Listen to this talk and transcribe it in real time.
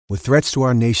With threats to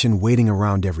our nation waiting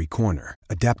around every corner,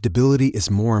 adaptability is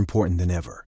more important than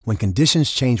ever. When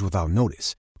conditions change without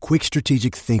notice, quick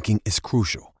strategic thinking is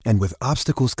crucial. And with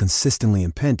obstacles consistently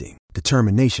impending,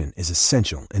 determination is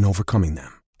essential in overcoming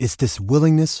them. It's this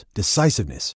willingness,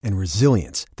 decisiveness, and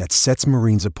resilience that sets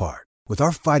Marines apart. With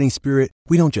our fighting spirit,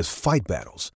 we don't just fight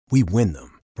battles, we win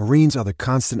them. Marines are the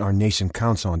constant our nation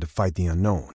counts on to fight the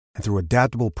unknown. And through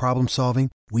adaptable problem solving,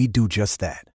 we do just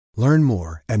that. Learn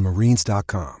more at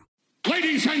marines.com.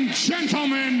 Ladies and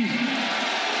gentlemen,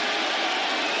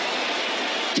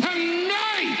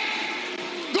 tonight,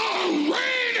 the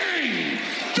reigning,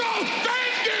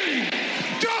 defending,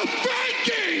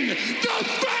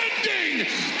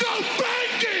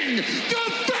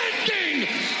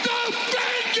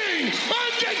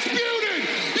 undisputed,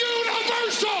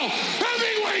 universal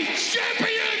heavyweight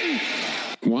champion,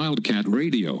 Wildcat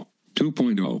Radio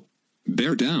 2.0.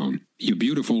 Bear down, you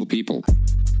beautiful people.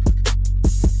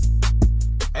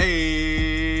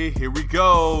 Hey, here we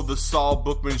go. The Saul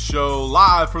Bookman Show,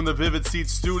 live from the Vivid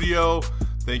Seats studio.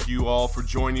 Thank you all for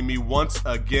joining me once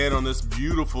again on this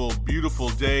beautiful, beautiful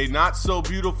day. Not so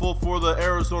beautiful for the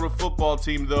Arizona football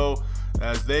team, though,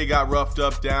 as they got roughed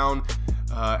up down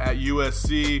at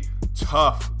USC.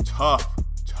 Tough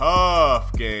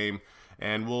game.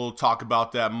 And we'll talk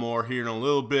about that more here in a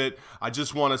little bit. I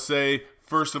just want to say,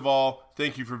 first of all,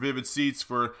 thank you for Vivid Seats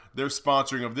for their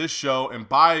sponsoring of this show. And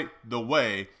by the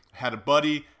way, had a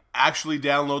buddy actually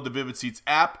download the Vivid Seats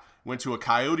app, went to a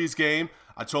Coyotes game.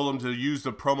 I told him to use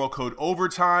the promo code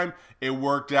OVERTIME. It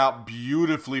worked out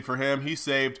beautifully for him. He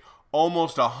saved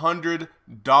almost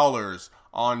 $100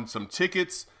 on some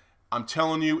tickets. I'm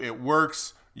telling you, it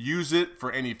works. Use it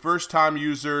for any first-time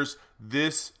users.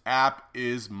 This app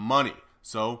is money.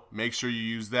 So make sure you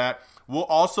use that. We'll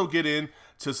also get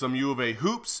into some U of A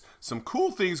hoops, some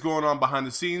cool things going on behind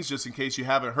the scenes, just in case you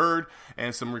haven't heard,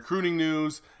 and some recruiting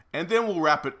news. And then we'll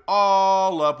wrap it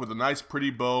all up with a nice, pretty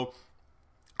bow.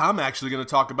 I'm actually going to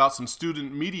talk about some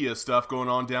student media stuff going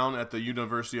on down at the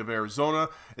University of Arizona,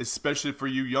 especially for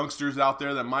you youngsters out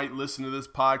there that might listen to this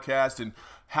podcast and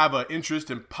have an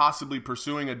interest in possibly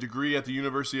pursuing a degree at the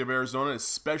University of Arizona,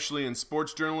 especially in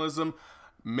sports journalism.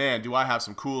 Man, do I have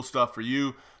some cool stuff for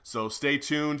you. So stay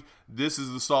tuned. This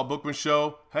is the Saul Bookman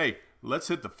Show. Hey, let's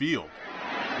hit the field.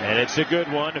 And it's a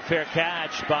good one, a fair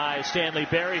catch by Stanley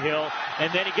Berryhill.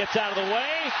 And then he gets out of the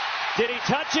way. Did he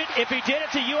touch it? If he did,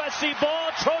 it's a USC ball,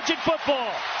 Trojan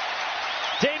football.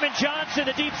 Damon Johnson,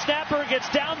 the deep snapper, gets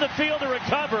down the field to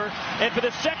recover. And for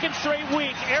the second straight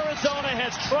week, Arizona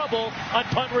has trouble on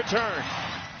punt return.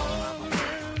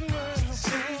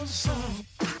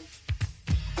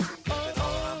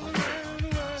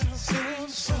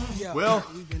 Well,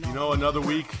 you know, another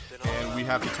week, and we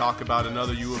have to talk about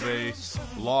another U of A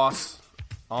loss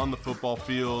on the football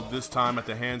field, this time at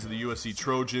the hands of the USC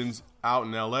Trojans out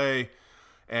in LA.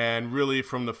 And really,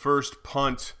 from the first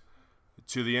punt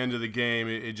to the end of the game,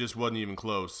 it just wasn't even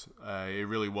close. It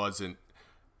really wasn't.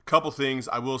 A couple things,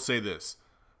 I will say this.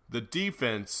 The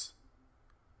defense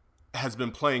has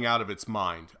been playing out of its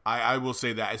mind. I will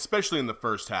say that, especially in the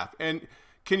first half. And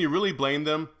can you really blame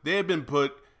them? They have been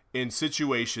put in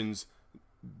situations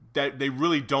that they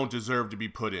really don't deserve to be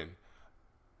put in,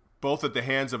 both at the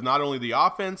hands of not only the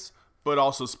offense, but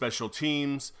also special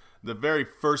teams. The very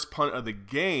first punt of the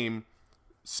game,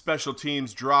 special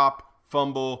teams drop,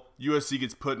 fumble, USC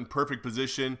gets put in perfect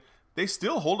position. They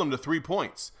still hold them to 3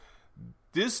 points.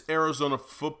 This Arizona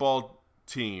football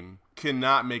team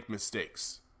cannot make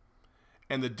mistakes.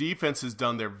 And the defense has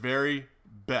done their very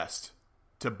best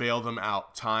to bail them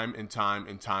out time and time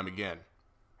and time again.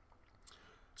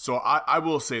 So I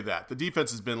will say that. The defense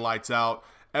has been lights out.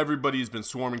 Everybody's been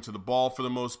swarming to the ball for the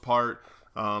most part.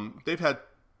 They've had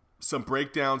some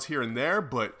breakdowns here and there,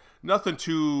 but nothing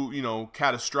too,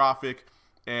 catastrophic.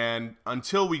 And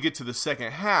until we get to the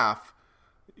second half,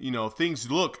 things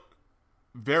look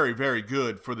very, very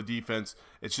good for the defense.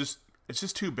 It's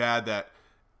just too bad that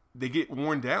they get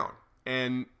worn down.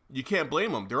 And you can't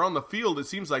blame them. They're on the field, it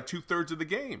seems like 2/3 of the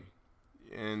game.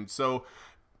 And so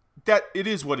that it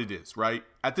is what it is, right?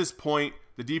 At this point,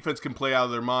 the defense can play out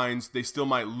of their minds. They still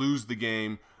might lose the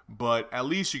game, but at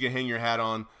least you can hang your hat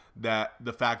on that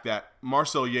the fact that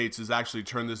Marcel Yates has actually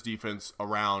turned this defense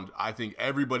around. I think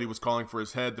everybody was calling for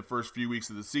his head the first few weeks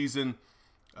of the season.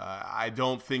 I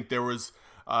don't think there was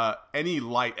any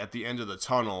light at the end of the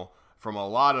tunnel from a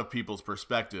lot of people's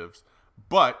perspectives,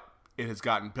 but it has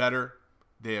gotten better.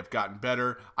 They have gotten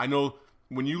better. I know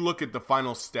when you look at the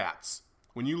final stats,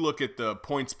 when you look at the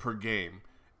points per game,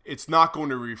 it's not going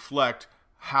to reflect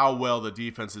how well the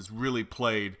defense has really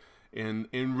played in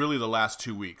really the last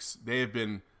 2 weeks. They have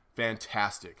been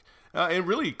fantastic. and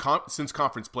really since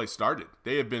conference play started.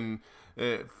 They have been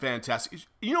fantastic.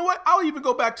 You know what? I'll even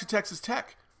go back to Texas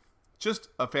Tech. Just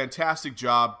a fantastic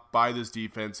job by this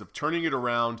defense of turning it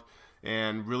around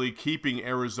and really keeping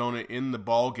Arizona in the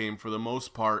ball game for the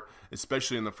most part,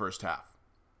 especially in the first half.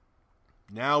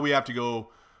 Now we have to go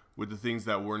with the things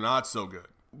that were not so good.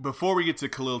 Before we get to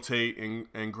Khalil Tate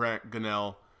and Grant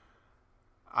Gunnell,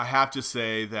 I have to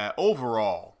say that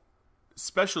overall,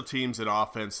 special teams and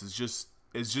offense has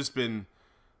just been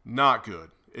not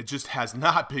good. It just has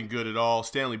not been good at all.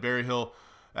 Stanley Berryhill,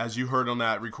 as you heard on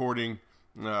that recording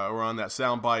or on that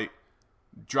soundbite,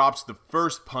 drops the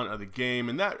first punt of the game,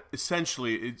 and that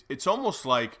essentially it's almost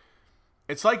like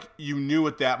you knew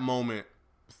at that moment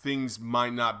things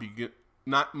might not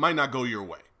go your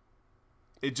way.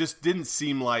 It just didn't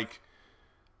seem like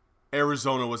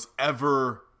Arizona was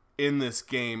ever in this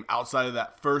game outside of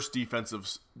that first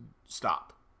defensive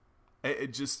stop.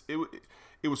 It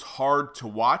was hard to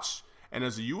watch, and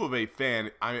as a U of A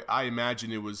fan, I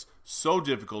imagine it was so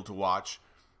difficult to watch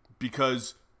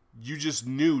because you just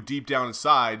knew deep down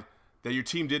inside that your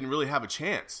team didn't really have a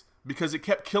chance because it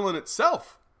kept killing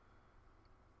itself.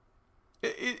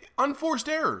 Unforced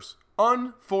errors.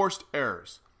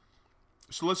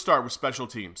 So let's start with special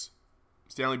teams.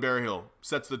 Stanley Berryhill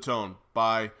sets the tone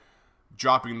by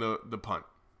dropping the punt.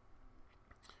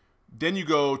 Then you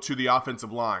go to the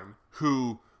offensive line,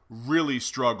 who really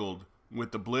struggled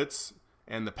with the blitz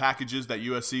and the packages that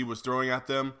USC was throwing at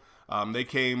them. They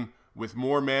came with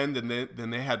more men than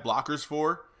they had blockers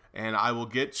for, and I will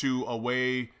get to a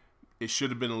way it should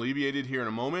have been alleviated here in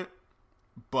a moment.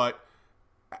 But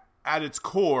at its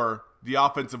core, the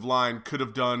offensive line could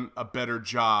have done a better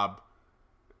job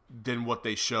than what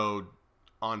they showed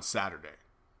on Saturday.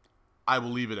 I will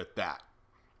leave it at that.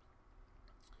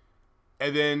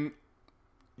 And then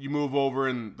you move over,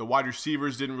 and the wide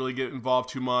receivers didn't really get involved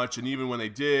too much, and even when they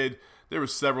did, there were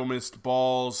several missed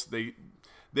balls.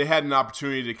 They had an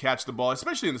opportunity to catch the ball,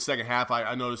 especially in the second half.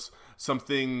 I noticed some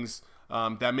things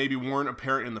that maybe weren't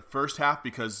apparent in the first half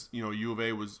because U of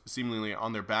A was seemingly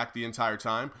on their back the entire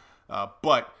time.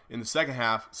 But in the second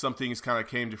half, some things kind of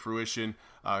came to fruition.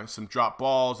 Some drop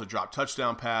balls, a drop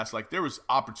touchdown pass. Like there was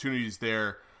opportunities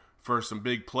there for some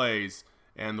big plays,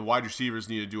 and the wide receivers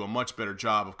need to do a much better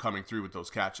job of coming through with those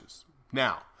catches.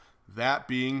 Now, that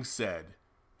being said,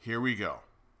 here we go.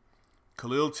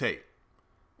 Khalil Tate,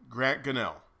 Grant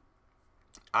Gunnell.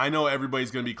 I know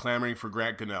everybody's going to be clamoring for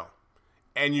Grant Gunnell,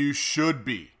 and you should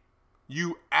be.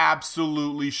 You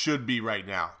absolutely should be right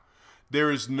now.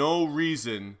 There is no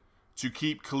reason to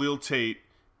keep Khalil Tate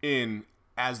in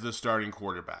as the starting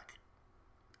quarterback.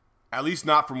 At least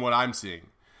not from what I'm seeing.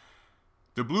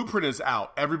 The blueprint is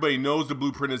out. Everybody knows the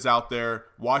blueprint is out there.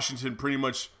 Washington pretty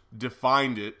much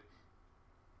defined it.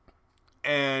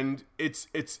 And it's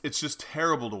just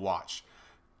terrible to watch.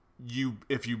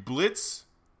 If you blitz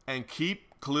and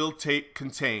keep Khalil Tate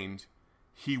contained,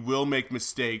 he will make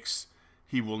mistakes.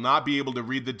 He will not be able to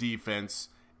read the defense.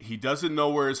 He doesn't know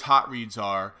where his hot reads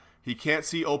are. He can't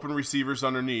see open receivers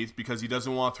underneath because he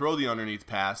doesn't want to throw the underneath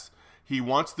pass. He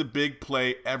wants the big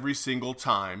play every single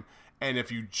time. And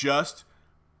if you just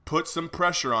put some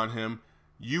pressure on him,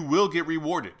 you will get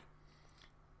rewarded.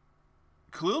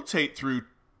 Khalil Tate threw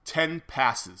 10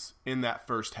 passes in that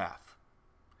first half.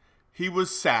 He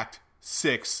was sacked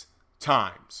 6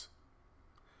 times.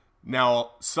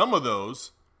 Now, some of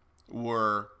those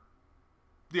were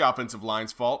the offensive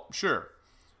line's fault, sure.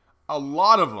 A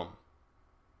lot of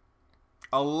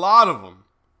them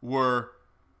were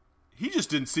he just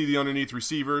didn't see the underneath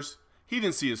receivers. He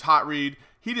didn't see his hot read.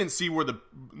 He didn't see where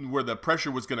the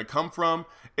pressure was going to come from.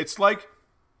 It's like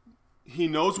he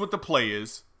knows what the play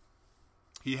is.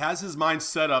 He has his mind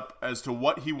set up as to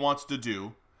what he wants to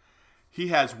do. He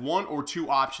has 1 or 2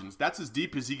 options. That's as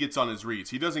deep as he gets on his reads.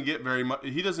 He doesn't get very much.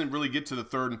 He doesn't really get to the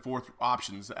 3rd and 4th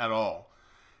options at all.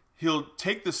 He'll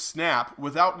take the snap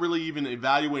without really even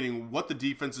evaluating what the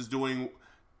defense is doing.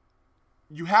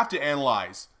 You have to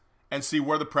analyze and see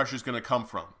where the pressure is going to come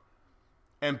from.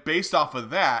 And based off of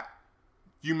that,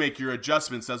 you make your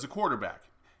adjustments as a quarterback.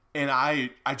 And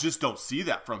I just don't see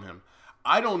that from him.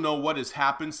 I don't know what has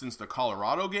happened since the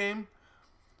Colorado game,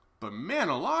 but man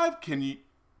alive, can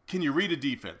you read a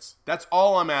defense? That's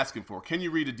all I'm asking for. Can you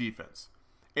read a defense?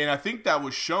 And I think that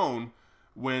was shown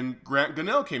when Grant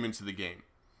Gunnell came into the game.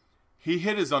 He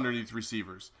hit his underneath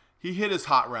receivers. He hit his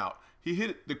hot route. He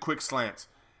hit the quick slants.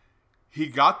 He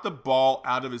got the ball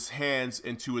out of his hands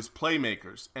into his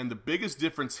playmakers. And the biggest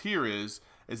difference here is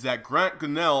that Grant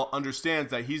Gunnell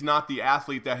understands that he's not the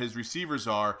athlete that his receivers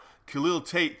are. Khalil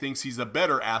Tate thinks he's a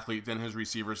better athlete than his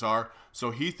receivers are,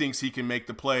 so he thinks he can make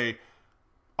the play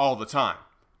all the time.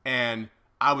 And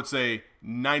I would say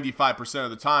 95%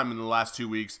 of the time in the last 2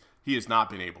 weeks, he has not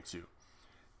been able to.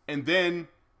 And then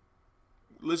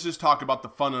let's just talk about the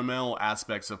fundamental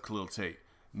aspects of Khalil Tate.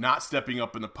 Not stepping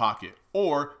up in the pocket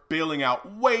or bailing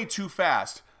out way too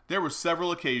fast. There were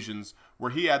several occasions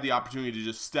where he had the opportunity to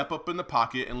just step up in the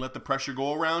pocket and let the pressure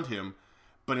go around him.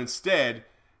 But instead,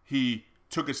 he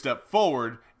took a step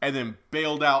forward and then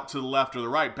bailed out to the left or the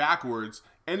right backwards,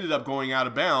 ended up going out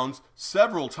of bounds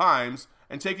several times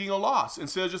and taking a loss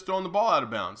instead of just throwing the ball out of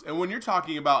bounds. And when you're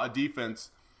talking about a defense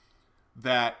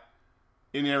that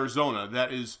in Arizona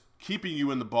that is keeping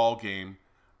you in the ball game,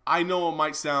 I know it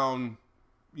might sound,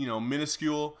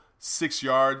 minuscule, a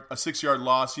 6-yard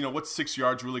loss. What's 6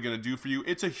 yards really going to do for you?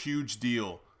 It's a huge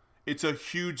deal. It's a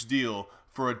huge deal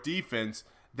for a defense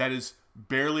that is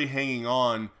barely hanging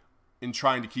on in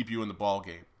trying to keep you in the ball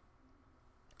game.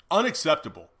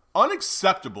 Unacceptable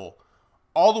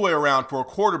all the way around for a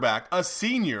quarterback, a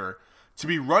senior, to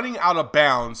be running out of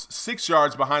bounds 6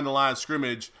 yards behind the line of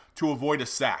scrimmage to avoid a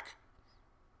sack.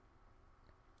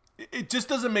 It just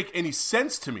doesn't make any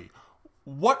sense to me.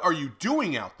 What are you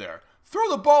doing out there? Throw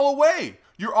the ball away.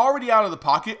 You're already out of the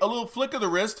pocket. A little flick of the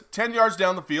wrist, 10 yards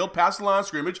down the field, past the line of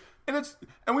scrimmage, and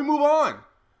we move on.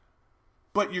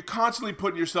 But you're constantly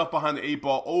putting yourself behind the 8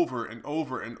 ball over and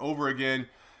over and over again.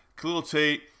 Khalil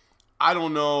Tate, I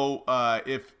don't know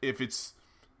if it's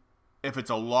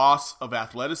a loss of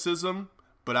athleticism,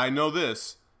 but I know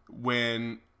this: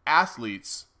 when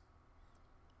athletes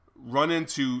run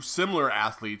into similar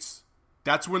athletes,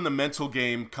 that's when the mental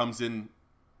game comes in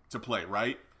to play,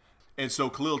 right? And so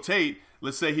Khalil Tate,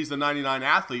 let's say he's the 99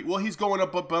 athlete. Well, he's going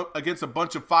up against a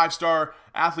bunch of 5-star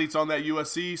athletes on that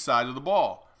USC side of the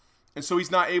ball. And so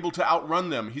he's not able to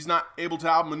outrun them. He's not able to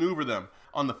outmaneuver them.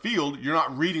 On the field, you're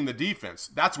not reading the defense.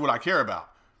 That's what I care about.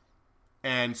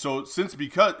 And so since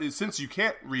you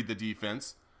can't read the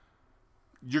defense,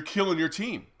 you're killing your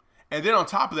team. And then on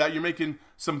top of that, you're making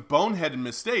some boneheaded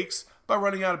mistakes by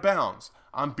running out of bounds.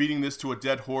 I'm beating this to a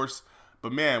dead horse.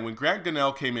 But man, when Grant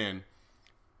Gunnell came in,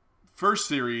 first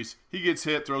series, he gets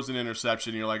hit, throws an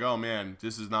interception, and you're like, oh man,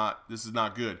 this is not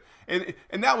good. And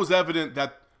that was evident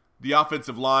that the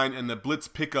offensive line and the blitz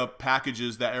pickup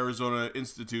packages that Arizona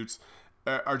institutes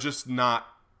are just not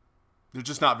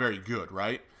very good,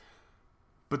 right?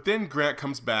 But then Grant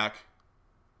comes back.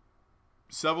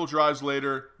 Several drives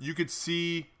later, you could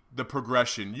see the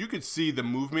progression. You could see the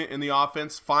movement in the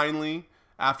offense finally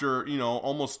after,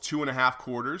 almost 2.5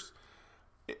 quarters.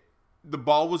 The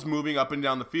ball was moving up and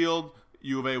down the field.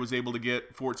 U of A was able to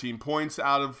get 14 points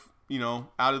out of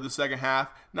the second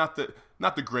half. Not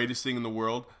the greatest thing in the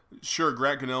world. Sure,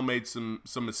 Grant Gunnell made some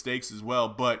mistakes as well,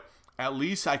 but at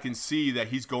least I can see that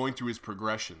he's going through his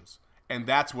progressions. And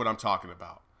that's what I'm talking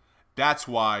about. That's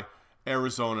why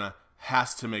Arizona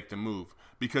has to make the move.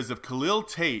 Because if Khalil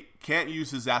Tate can't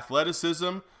use his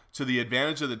athleticism to the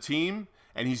advantage of the team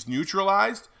and he's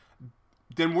neutralized,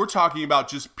 then we're talking about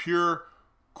just pure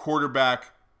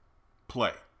quarterback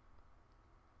play.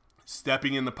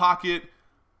 Stepping in the pocket,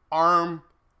 arm,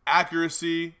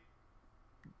 accuracy,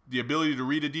 the ability to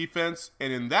read a defense.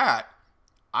 And in that,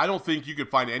 I don't think you could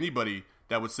find anybody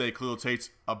that would say Khalil Tate's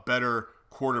a better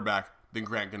quarterback than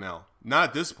Grant Gunnell. Not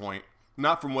at this point.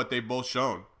 Not from what they've both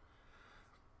shown.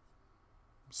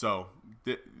 So,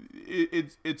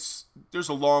 there's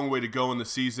a long way to go in the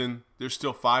season. There's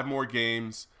still 5 more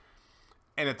games.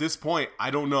 And at this point,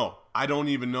 I don't know. I don't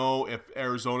even know if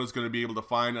Arizona's going to be able to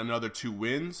find another 2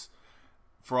 wins.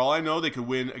 For all I know, they could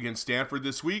win against Stanford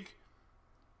this week.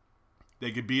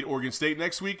 They could beat Oregon State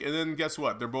next week. And then guess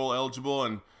what? They're bowl eligible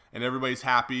and everybody's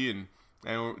happy. And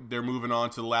they're moving on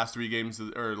to the last 3 games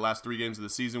of the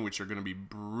season, which are going to be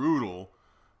brutal.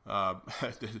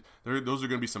 Those are going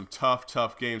to be some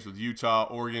tough games with Utah,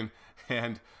 Oregon,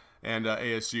 and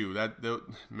ASU. That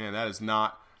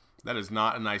is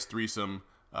not a nice threesome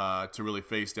to really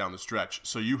face down the stretch.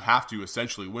 So you have to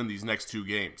essentially win these next 2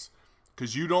 games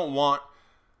because you don't want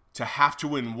to have to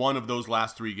win one of those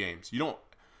last 3 games.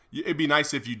 It'd be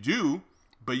nice if you do,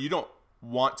 but you don't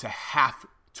want to have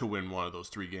to win one of those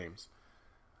 3 games.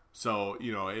 So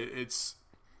it's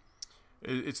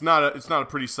not a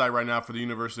pretty sight right now for the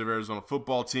University of Arizona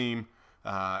football team.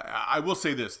 I will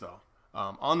say this though,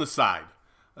 on the side,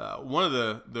 one of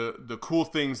the cool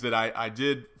things that I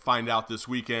did find out this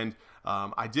weekend,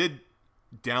 I did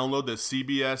download the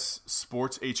CBS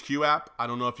Sports HQ app. I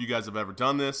don't know if you guys have ever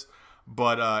done this,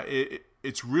 but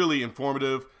it's really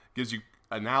informative. Gives you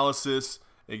analysis.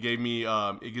 It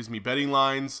gives me betting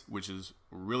lines, which is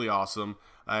really awesome.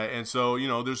 And so,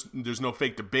 there's no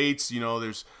fake debates.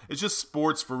 It's just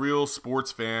sports for real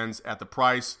sports fans at the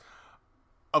price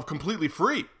of completely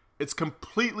free. It's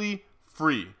completely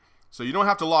free. So you don't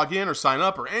have to log in or sign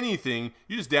up or anything.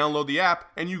 You just download the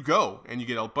app and you go. And you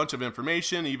get a bunch of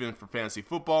information, even for fantasy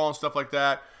football and stuff like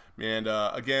that. And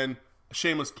again, a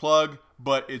shameless plug,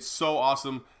 but it's so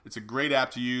awesome. It's a great app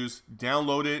to use.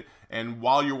 Download it. And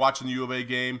while you're watching the U of A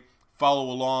game,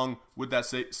 follow along with that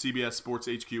CBS Sports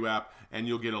HQ app. And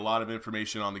you'll get a lot of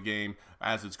information on the game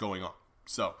as it's going on.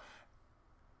 So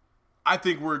I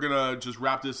think we're going to just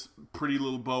wrap this pretty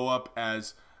little bow up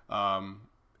as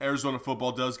Arizona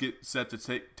football does get set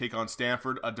to take on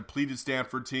Stanford, a depleted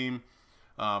Stanford team.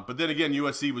 But then again,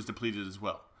 USC was depleted as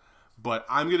well. But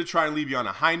I'm going to try and leave you on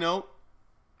a high note.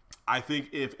 I think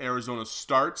if Arizona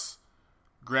starts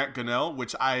Grant Gunnell,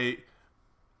 which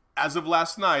as of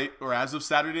last night, or as of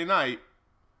Saturday night,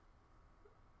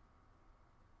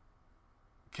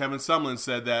 Kevin Sumlin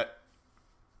said that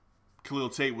Khalil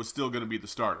Tate was still going to be the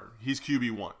starter. He's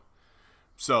QB1.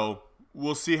 So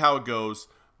we'll see how it goes.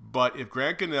 But if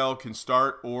Grant Gunnell can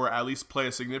start or at least play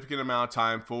a significant amount of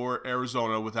time for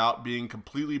Arizona without being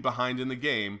completely behind in the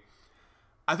game,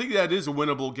 I think that is a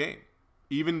winnable game.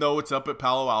 Even though it's up at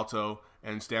Palo Alto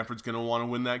and Stanford's going to want to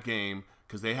win that game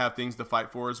because they have things to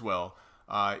fight for as well,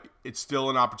 it's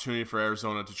still an opportunity for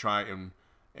Arizona to try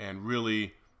and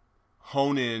really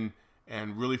hone in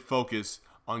and really focus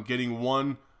on getting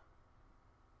one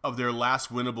of their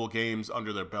last winnable games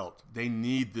under their belt. They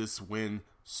need this win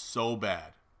so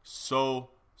bad. So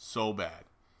bad.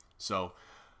 So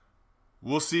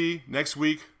we'll see next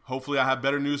week. Hopefully I have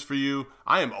better news for you.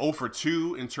 I am 0 for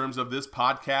 2 in terms of this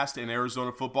podcast and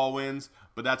Arizona football wins,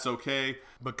 but that's okay.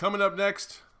 But coming up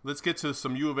next, let's get to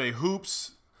some U of A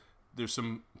hoops. There's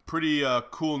some pretty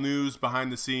cool news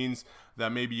behind the scenes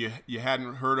that maybe you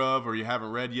hadn't heard of or you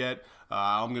haven't read yet.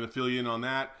 I'm going to fill you in on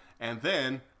that. And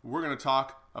then we're going to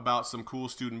talk about some cool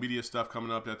student media stuff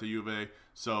coming up at the U of A.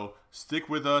 So stick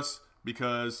with us,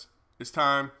 because it's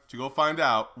time to go find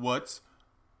out what's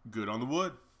good on the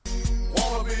wood.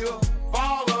 Wanna be a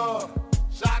baller,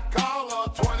 shot caller,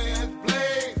 20-inch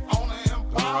blade on the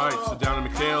Impala. All right, so down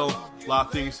in McHale, a lot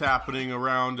of things happening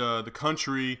around the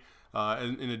country.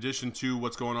 In addition to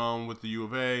what's going on with the U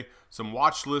of A, some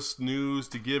watch list news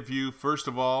to give you. First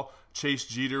of all, Chase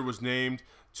Jeter was named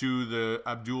to the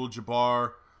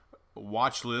Abdul-Jabbar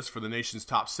watch list for the nation's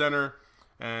top center.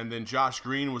 And then Josh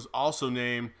Green was also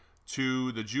named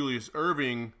to the Julius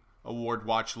Erving Award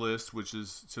watch list, which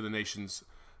is to the nation's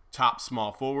top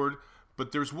small forward.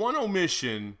 But there's one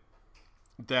omission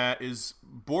that is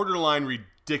borderline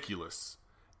ridiculous,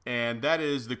 and that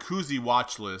is the Cousy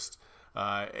watch list.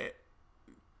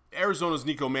 Arizona's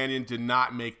Nico Mannion did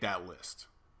not make that list.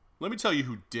 Let me tell you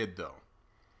who did, though.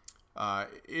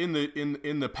 In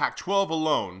the Pac-12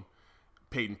 alone,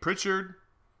 Peyton Pritchard,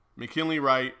 McKinley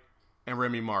Wright, and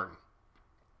Remy Martin.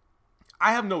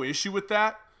 I have no issue with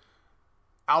that,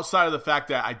 outside of the fact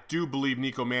that I do believe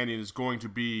Nico Mannion is going to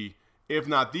be, if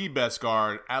not the best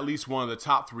guard, at least one of the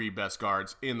top 3 best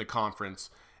guards in the conference.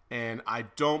 And I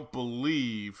don't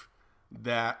believe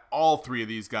that all 3 of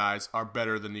these guys are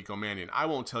better than Nico Mannion. I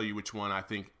won't tell you which one I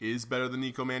think is better than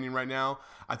Nico Mannion right now.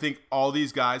 I think all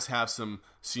these guys have some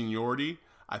seniority.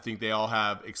 I think they all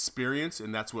have experience,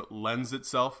 and that's what lends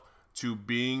itself to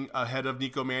being ahead of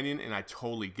Nico Mannion, and I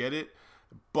totally get it.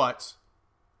 But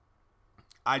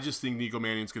I just think Nico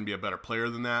Mannion's going to be a better player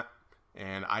than that,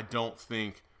 and I don't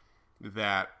think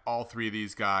that all 3 of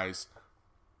these guys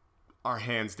are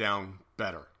hands down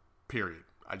better, period.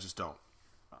 I just don't.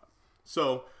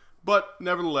 But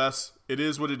nevertheless, it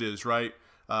is what it is, right?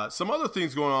 Some other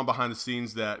things going on behind the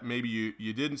scenes that maybe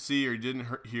you didn't see or you didn't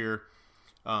hear.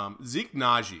 Zeke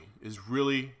Nnaji is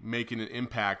really making an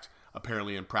impact,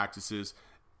 apparently, in practices.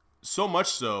 So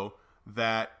much so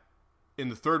that in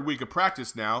the 3rd week of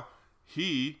practice now,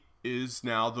 he is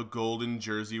now the golden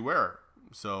jersey wearer.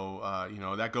 So,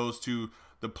 that goes to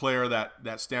the player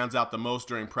that stands out the most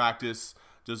during practice,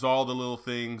 does all the little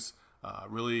things,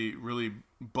 really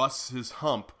busts his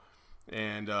hump,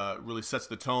 and really sets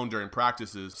the tone during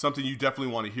practices. Something you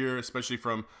definitely want to hear, especially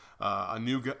from a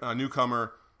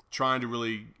newcomer trying to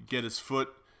really get his foot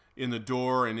in the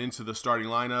door and into the starting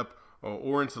lineup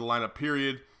or into the lineup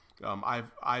period.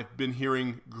 I've been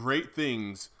hearing great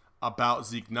things about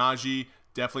Zeke Nnaji.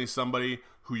 Definitely somebody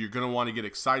who you're going to want to get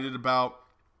excited about.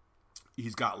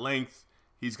 He's got length.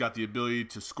 He's got the ability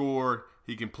to score.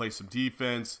 He can play some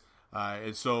defense.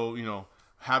 And so,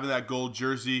 having that gold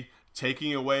jersey,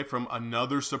 taking away from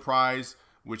another surprise,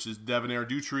 which is Devonair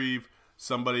Dutrieve,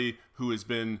 somebody who has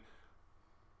been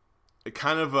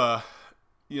kind of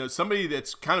somebody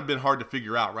that's kind of been hard to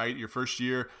figure out, right? Your first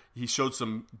year, he showed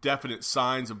some definite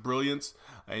signs of brilliance,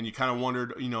 and you kind of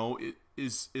wondered,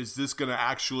 is this going to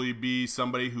actually be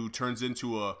somebody who turns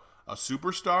into a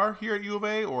superstar here at U of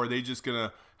A, or are they just going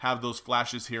to have those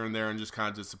flashes here and there and just kind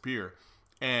of disappear?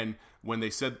 And when he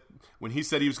said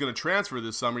he was going to transfer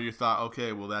this summer, you thought,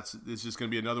 okay, well, it's just going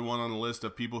to be another one on the list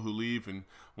of people who leave and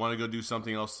want to go do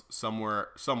something else somewhere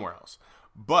else.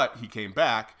 But he came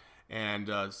back, and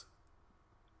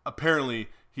apparently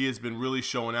he has been really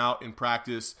showing out in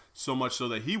practice, so much so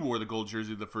that he wore the gold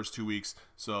jersey the first 2 weeks.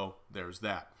 So there's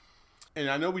that. And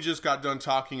I know we just got done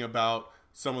talking about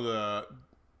some of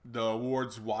the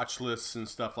awards watch lists and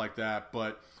stuff like that,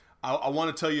 but I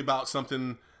want to tell you about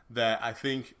something that I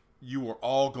think you are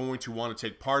all going to want to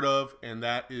take part of, and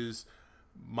that is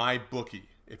MyBookie.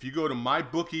 If you go to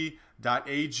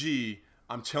mybookie.ag,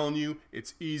 I'm telling you,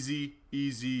 it's easy,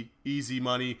 easy, easy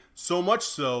money. So much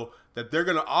so that they're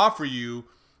going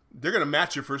to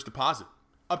match your first deposit.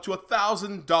 Up to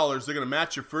 $1,000, they're going to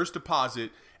match your first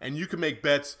deposit, and you can make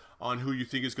bets on who you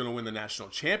think is going to win the national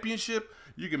championship.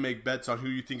 You can make bets on who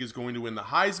you think is going to win the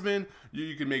Heisman.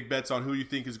 You can make bets on who you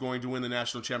think is going to win the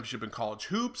national championship in college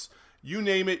hoops. You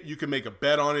name it, you can make a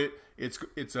bet on it.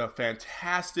 It's a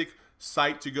fantastic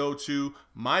site to go to,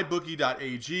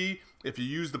 mybookie.ag. If you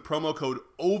use the promo code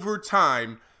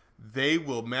OVERTIME, they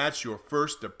will match your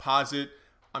first deposit.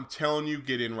 I'm telling you,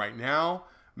 get in right now.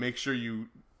 Make sure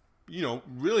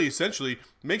really essentially,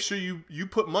 make sure you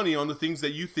put money on the things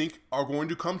that you think are going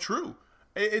to come true.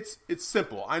 It's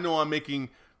simple. I know I'm making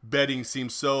betting seem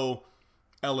so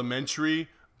elementary,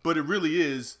 but it really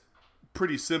is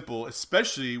pretty simple,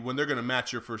 especially when they're going to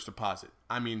match your first deposit.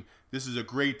 I mean, this is a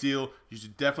great deal. You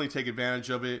should definitely take advantage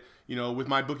of it. With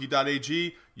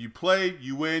mybookie.ag, you play,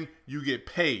 you win, you get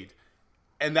paid.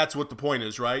 And that's what the point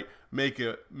is, right? Make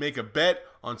a bet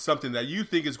on something that you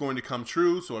think is going to come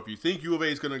true. So if you think U of A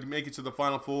is going to make it to the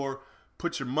Final Four,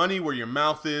 put your money where your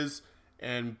mouth is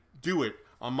and do it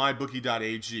on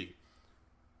mybookie.ag.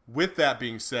 With that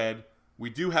being said, we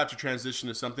do have to transition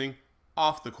to something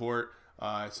off the court,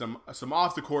 some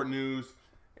off the court news,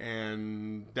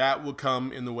 and that will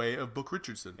come in the way of Book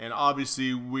Richardson. And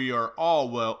obviously, we are all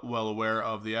well aware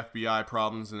of the FBI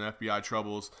problems and FBI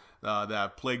troubles that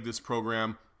have plagued this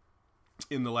program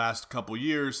in the last couple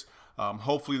years.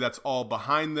 Hopefully, that's all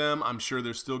behind them. I'm sure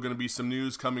there's still going to be some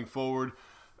news coming forward.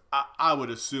 I would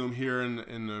assume here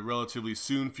in the relatively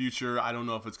soon future. I don't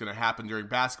know if it's going to happen during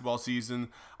basketball season.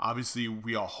 Obviously,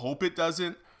 we all hope it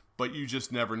doesn't, but you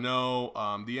just never know.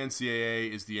 The NCAA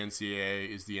is the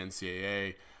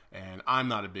NCAA, and I'm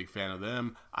not a big fan of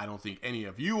them. I don't think any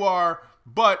of you are.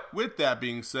 But with that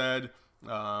being said,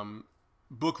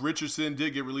 Book Richardson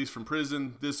did get released from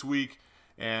prison this week,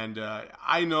 and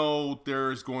I know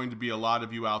there's going to be a lot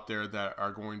of you out there that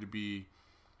are going to be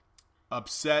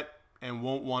upset and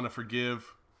won't want to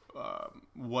forgive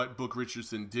what Book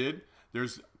Richardson did.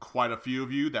 There's quite a few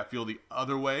of you that feel the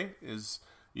other way, is,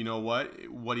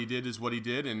 what he did is what he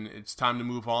did, and it's time to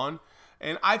move on.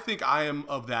 And I think I am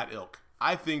of that ilk.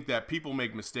 I think that people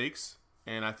make mistakes,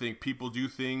 and I think people do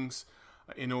things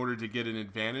in order to get an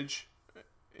advantage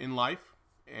in life.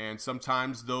 And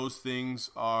sometimes those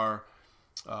things are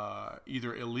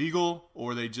either illegal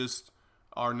or they just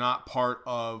are not part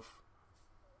of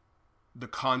the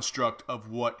construct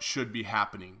of what should be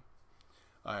happening.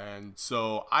 And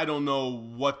so I don't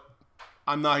know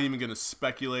I'm not even going to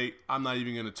speculate. I'm not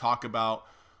even going to talk about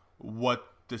what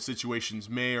the situations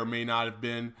may or may not have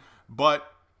been. But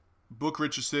Book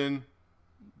Richardson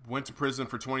went to prison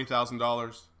for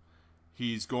 $20,000.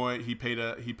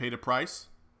 He paid a price.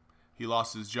 He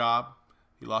lost his job.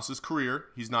 He lost his career.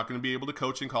 He's not going to be able to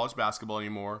coach in college basketball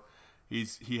anymore.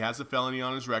 He has a felony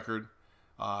on his record.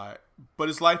 But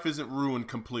his life isn't ruined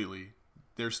completely.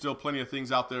 There's still plenty of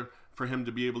things out there for him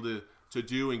to be able to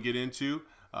do and get into.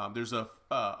 There's a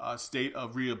state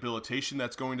of rehabilitation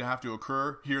that's going to have to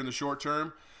occur here in the short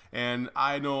term. And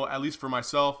I know, at least for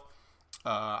myself,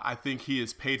 I think he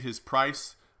has paid his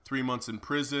price. 3 months in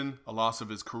prison, a loss of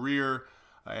his career.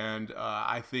 And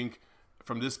I think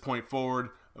from this point forward,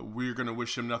 we're going to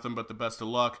wish him nothing but the best of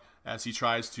luck as he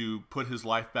tries to put his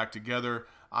life back together.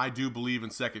 I do believe in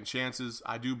second chances.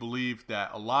 I do believe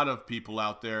that a lot of people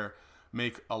out there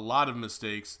make a lot of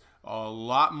mistakes, a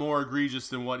lot more egregious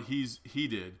than what he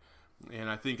did. And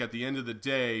I think at the end of the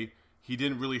day, he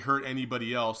didn't really hurt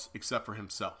anybody else except for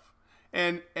himself.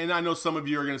 And I know some of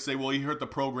you are going to say, well, he hurt the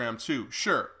program too.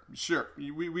 Sure.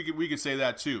 We could say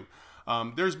that too.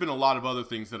 There's been a lot of other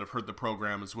things that have hurt the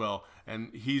program as well.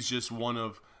 And he's just one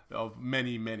of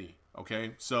many, many.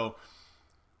 Okay. So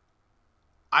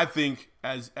I think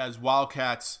as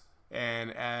Wildcats,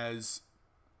 and as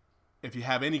if you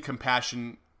have any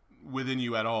compassion within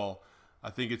you at all,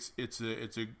 I think it's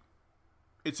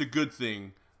it's a good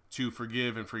thing to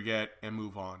forgive and forget and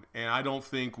move on. And I don't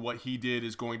think what he did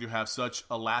is going to have such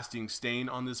a lasting stain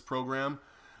on this program.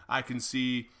 I can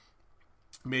see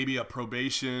maybe a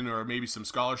probation or maybe some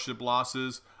scholarship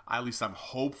losses. At least I'm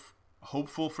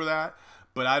hopeful for that.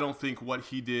 But I don't think what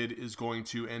he did is going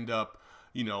to end up,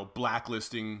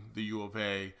 blacklisting the U of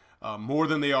A more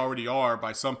than they already are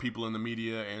by some people in the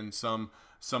media and some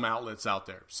outlets out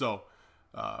there. So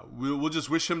we'll just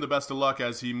wish him the best of luck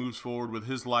as he moves forward with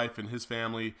his life and his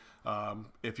family.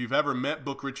 If you've ever met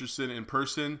Book Richardson in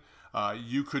person,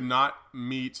 you could not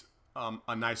meet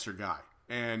a nicer guy.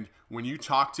 And when you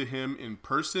talk to him in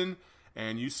person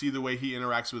and you see the way he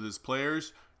interacts with his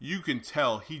players, you can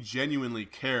tell he genuinely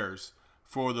cares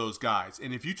for those guys.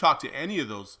 And if you talk to any of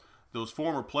those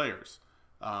former players,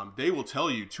 they will tell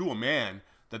you to a man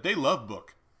that they love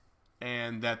Book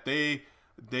and that they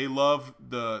love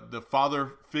the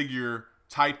father figure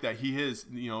type that he is.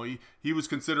 He was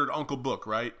considered Uncle Book,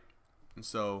 right? And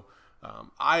so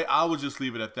I will just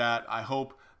leave it at that. I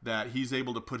hope that he's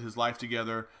able to put his life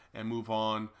together and move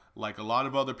on like a lot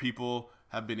of other people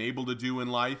have been able to do in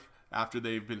life after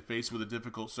they've been faced with a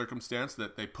difficult circumstance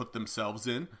that they put themselves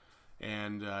in.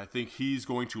 And I think he's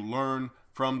going to learn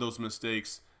from those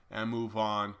mistakes and move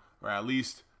on, or at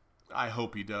least I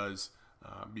hope he does,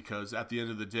 because at the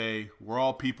end of the day, we're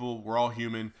all people, we're all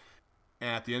human.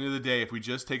 And at the end of the day, if we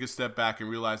just take a step back and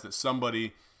realize that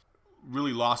somebody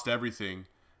really lost everything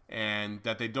and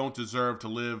that they don't deserve to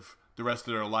live the rest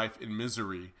of their life in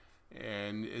misery,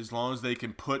 and as long as they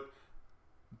can put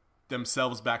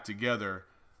themselves back together,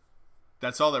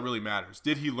 that's all that really matters.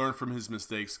 Did he learn from his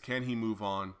mistakes? Can he move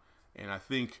on? And I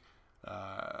think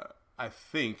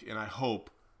and I hope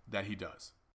that he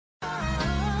does.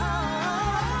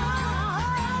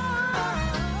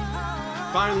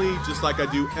 Finally, just like I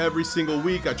do every single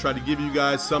week, I try to give you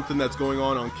guys something that's going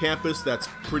on campus that's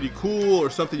pretty cool or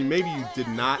something maybe you did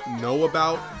not know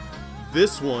about.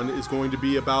 This one is going to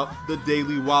be about the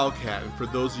Daily Wildcat. And for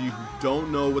those of you who don't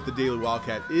know what the Daily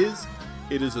Wildcat is,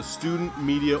 it is a student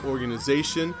media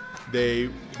organization. They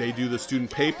do the student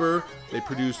paper. They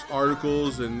produce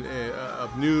articles and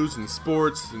of news and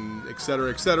sports and et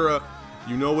cetera.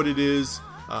 You know what it is.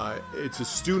 It's a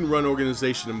student-run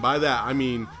organization. And by that, I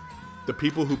mean the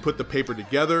people who put the paper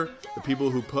together, the people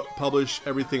who publish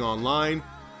everything online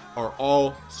are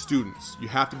all students. You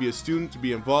have to be a student to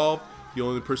be involved. The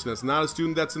only person that's not a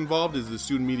student that's involved is the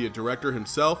student media director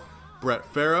himself, Brett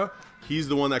Farah. He's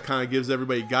the one that kind of gives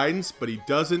everybody guidance, but he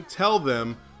doesn't tell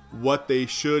them what they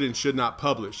should and should not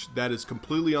publish. That is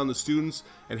completely on the students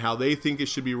and how they think it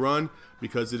should be run,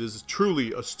 because it is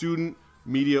truly a student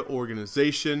media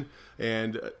organization.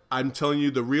 And I'm telling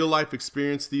you, the real life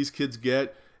experience these kids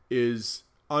get is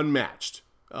unmatched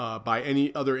by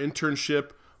any other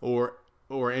internship or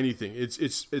anything.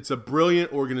 It's a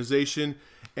brilliant organization,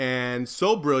 and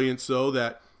so brilliant so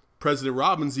that President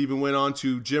Robbins even went on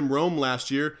to Jim Rome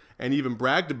last year and even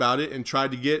bragged about it and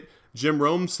tried to get Jim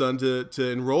Rome's son to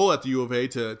enroll at the U of A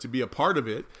to be a part of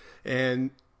it.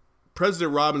 And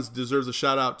President Robbins deserves a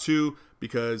shout out too,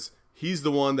 because he's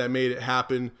the one that made it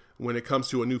happen when it comes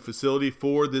to a new facility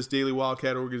for this Daily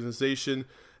Wildcat organization.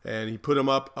 And he put him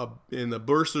up in the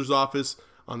bursar's office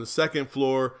on the second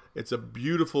floor. It's a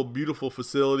beautiful, beautiful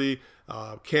facility.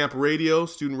 Camp Radio,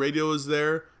 student radio is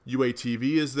there.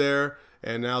 UATV is there.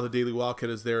 And now the Daily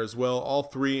Wildcat is there as well, all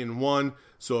three in one.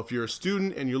 So if you're a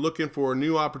student and you're looking for a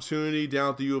new opportunity down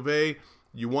at the U of A,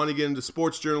 you want to get into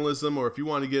sports journalism, or if you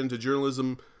want to get into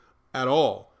journalism at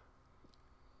all,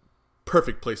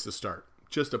 perfect place to start.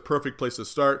 Just a perfect place to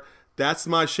start. That's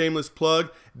my shameless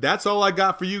plug. That's all I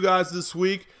got for you guys this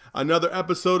week. Another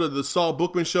episode of the Saul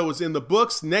Bookman Show is in the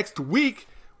books. Next week,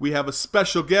 we have a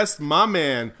special guest. My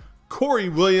man, Corey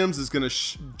Williams, is going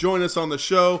to join us on the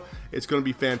show. It's going to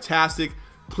be fantastic.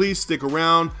 Please stick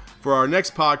around for our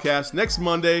next podcast next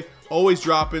Monday. Always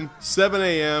dropping 7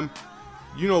 a.m.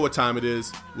 You know what time it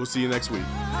is. We'll see you next week.